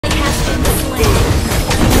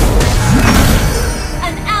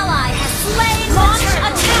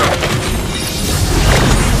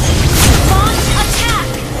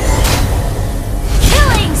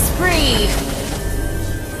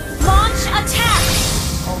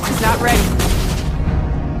not ready.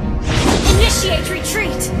 Initiate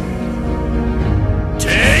retreat!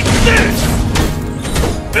 Take this!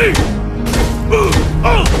 Hey!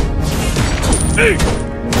 Oh! Hey!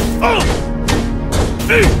 Oh!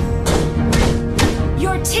 Hey!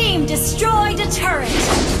 Your team destroyed a turret!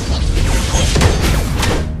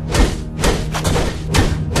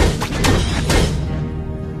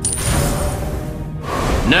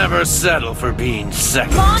 Never settle for being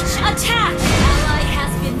second. Launch attack! Ally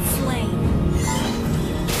has been slain.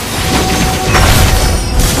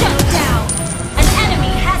 Shut down! An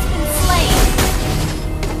enemy has been slain.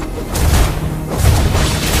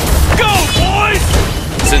 Go, boys!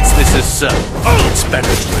 Since this is so, it's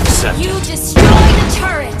better to accept You it. destroyed a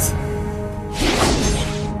turret!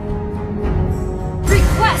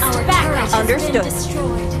 Request our backup Understood. has been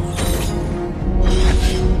destroyed.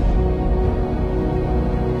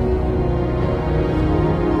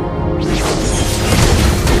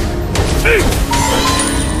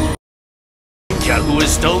 Who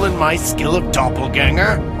has stolen my skill of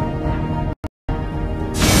doppelganger?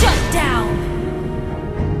 Shut down!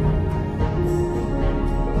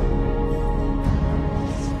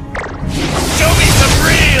 Show me some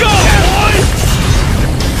real! Go, boys!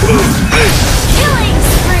 Killing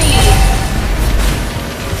spree!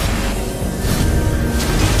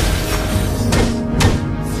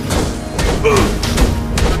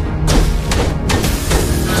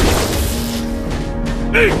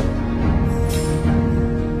 Hey!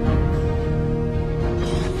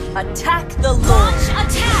 Attack the Lord. Launch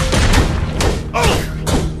attack!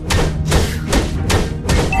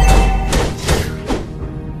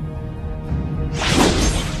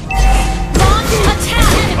 Launch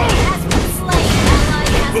attack! Enemy has been slain. Ally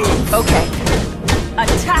has been Okay.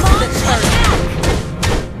 Attack the Launch turret.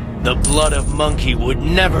 attack! The blood of monkey would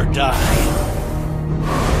never die.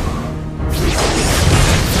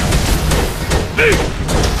 Hey!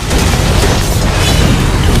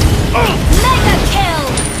 Mega kill!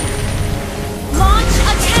 Launch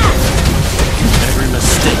attack! Every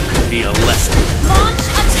mistake could be a lesson. Launch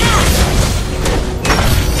attack!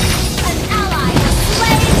 An ally has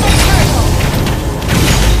slain the turtle!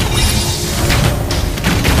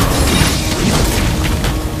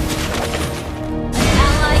 An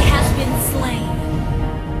ally has been slain.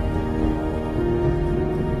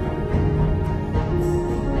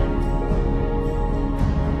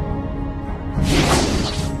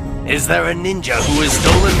 Is there a ninja who has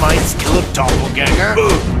stolen my skill of doppelganger?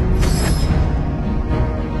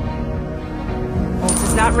 Ult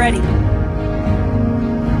is not ready.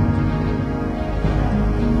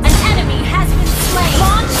 An enemy has been slain.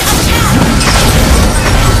 Launch attack!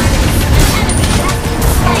 An enemy has been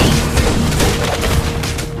slain.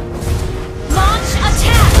 Launch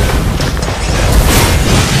attack!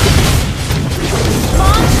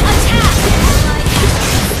 Launch attack!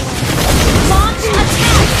 Launch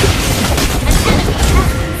attack! An enemy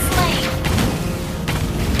has been slain.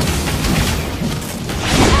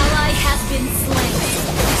 Ally has been slain.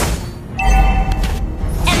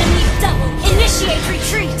 Enemy double! Initiate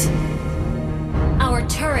retreat! Our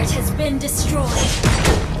turret has been destroyed.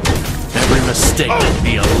 Every mistake could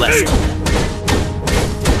be a lesson.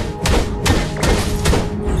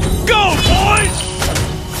 Go, boys!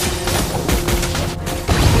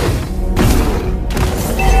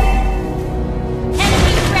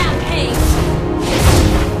 Enemy rampage!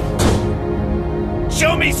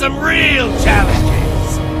 Show me some real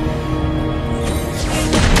challenges!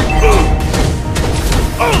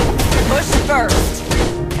 Push first.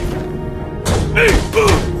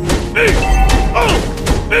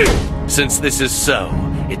 Since this is so,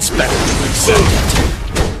 it's better to accept it.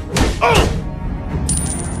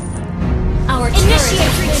 Our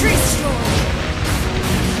initiate retreat!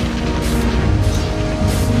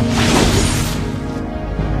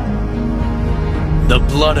 The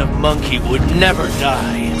blood of monkey would never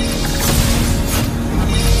die.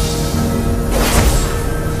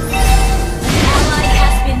 Ally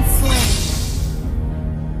has been slain.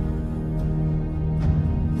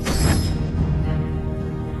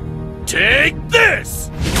 Take this!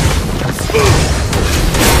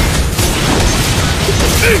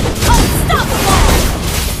 Unstoppable!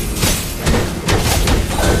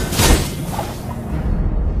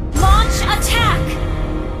 Launch attack!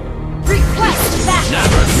 Request backup!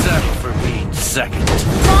 Never settle for being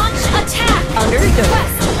second.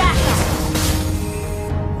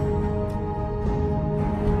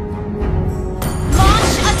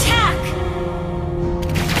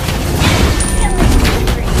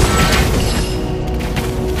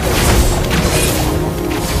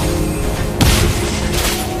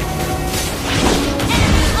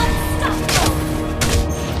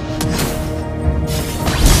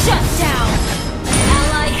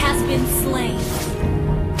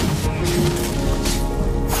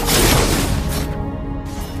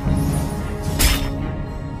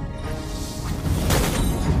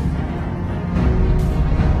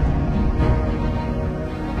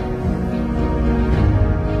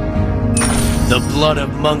 blood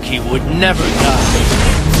of monkey would never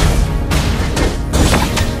die.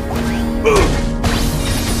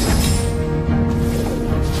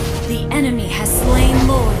 The enemy has slain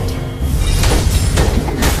Lord.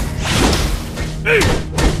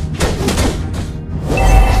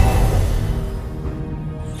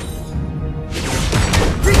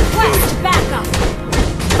 Request backup.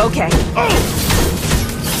 Okay. Ally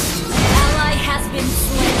has been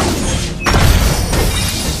slain.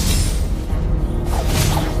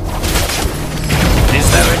 Is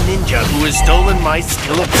there a ninja who has stolen my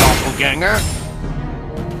skill of doppelganger?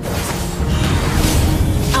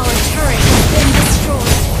 Our turret has been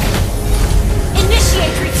destroyed.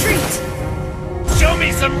 Initiate retreat. Show me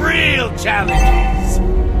some real challenges!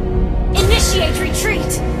 Initiate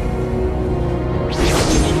retreat.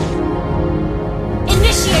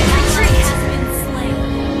 Initiate retreat. Has been slain.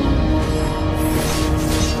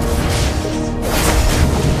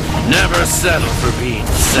 Never settle for being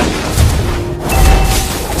second.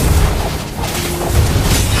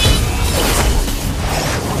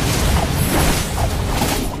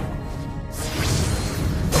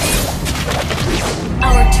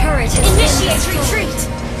 Our turret has initiate retreat.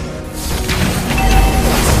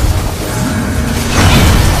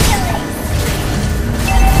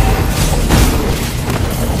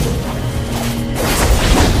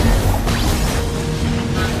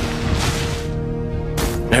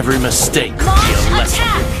 Every mistake could be Launch a lesson.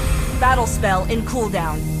 attack. Battle spell in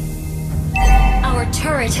cooldown. Our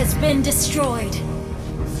turret has been destroyed.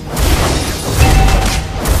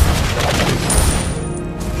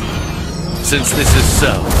 Since this is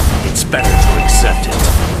so, it's better to accept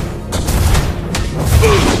it.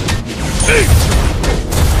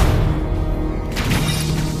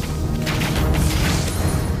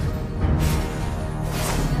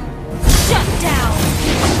 Shut down.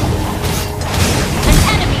 An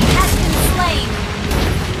enemy has been slain.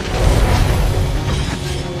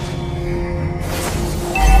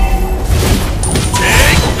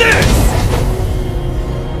 Take this!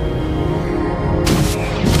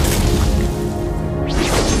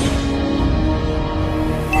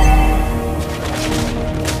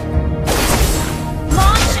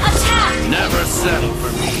 Launch attack. Never settle for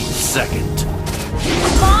being second.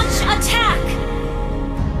 Launch attack.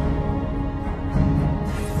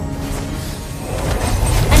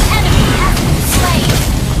 An enemy has been slain.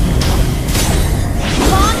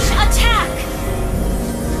 Launch attack.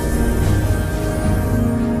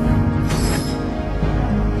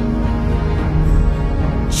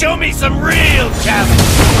 Show me some real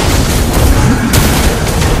challenge!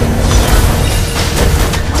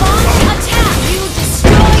 Launch attack. You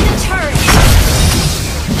destroy the turret.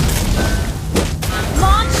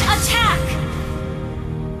 Launch attack.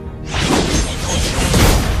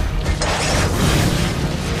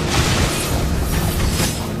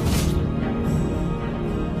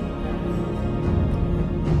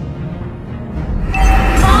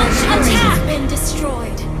 Launch attack has been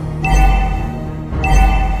destroyed.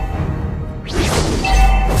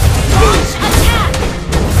 Launch attack.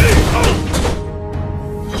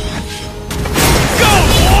 Go,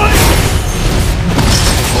 boy!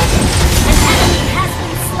 An enemy has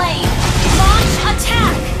been slain. Launch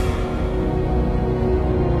attack.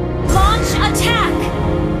 Launch attack.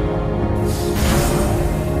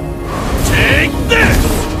 Take this!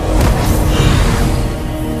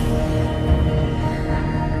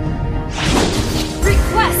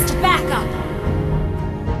 Request backup.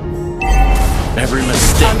 Every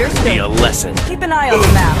mistake could be Understood. a lesson. Keep an eye on the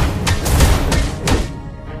map.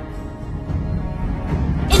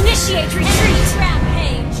 Initiate retreat.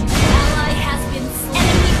 Rampage. Ally has been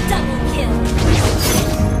enemy double kill.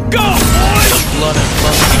 Go, boy! The blood of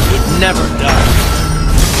monkey would never die.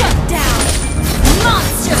 Shut down.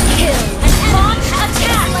 Monster kill. An launch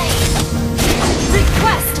attack.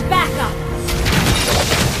 Request backup.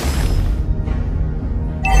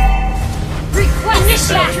 Request Is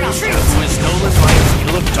there a backup. ninja who has stolen my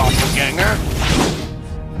skill of doppelganger?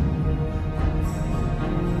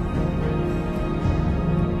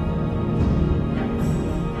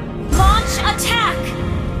 Launch attack.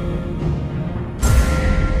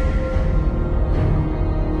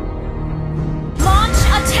 Launch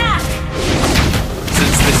attack.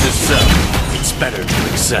 Since this is so, it's better to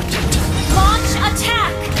accept it. Launch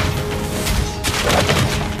attack.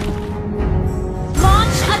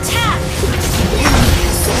 Launch attack.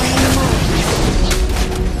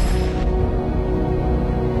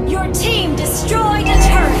 Your team destroyed a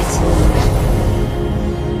turret.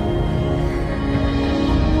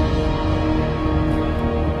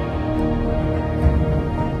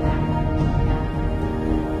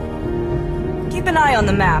 Keep an eye on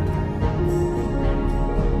the map.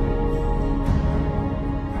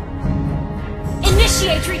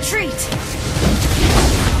 Initiate retreat!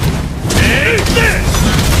 Take this!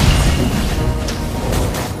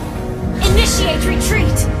 Initiate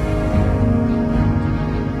retreat!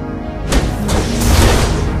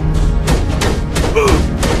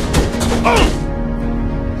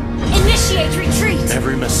 Initiate retreat!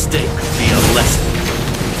 Every mistake could be a lesson.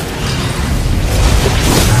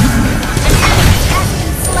 An enemy has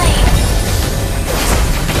been slain!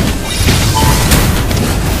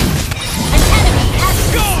 An enemy has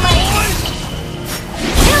been slain!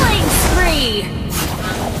 Killing spree!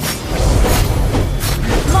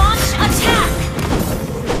 Launch attack!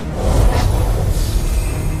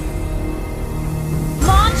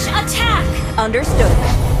 Launch attack! Understood.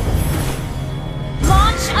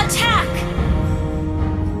 Launch attack!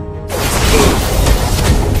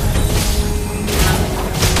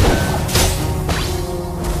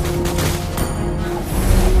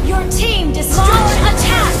 Your team destroyed! Launch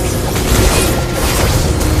attack!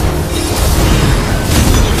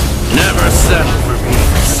 Never settle for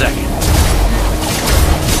being second.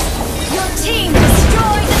 Your team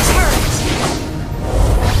destroyed the turret!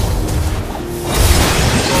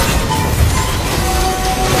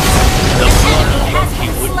 The blood enemy of has Loki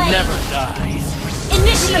been would slain. never die.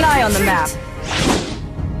 Initiate Keep an eye on the retreat. map.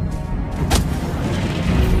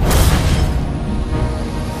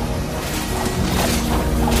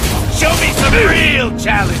 Show me some real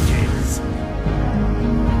challenges!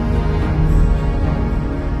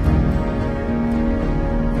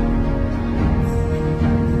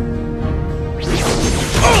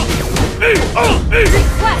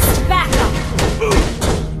 Request backup!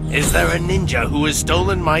 Is there a ninja who has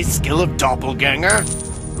stolen my skill of doppelganger?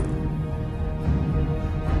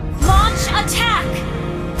 Launch attack!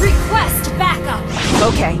 Request backup!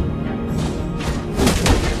 Okay.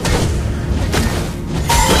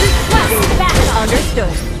 Request backup!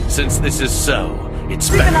 Understood. Since this is so, it's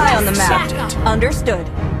Keep better an eye to on the map. accept it. Understood.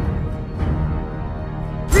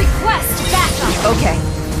 Request backup! Okay.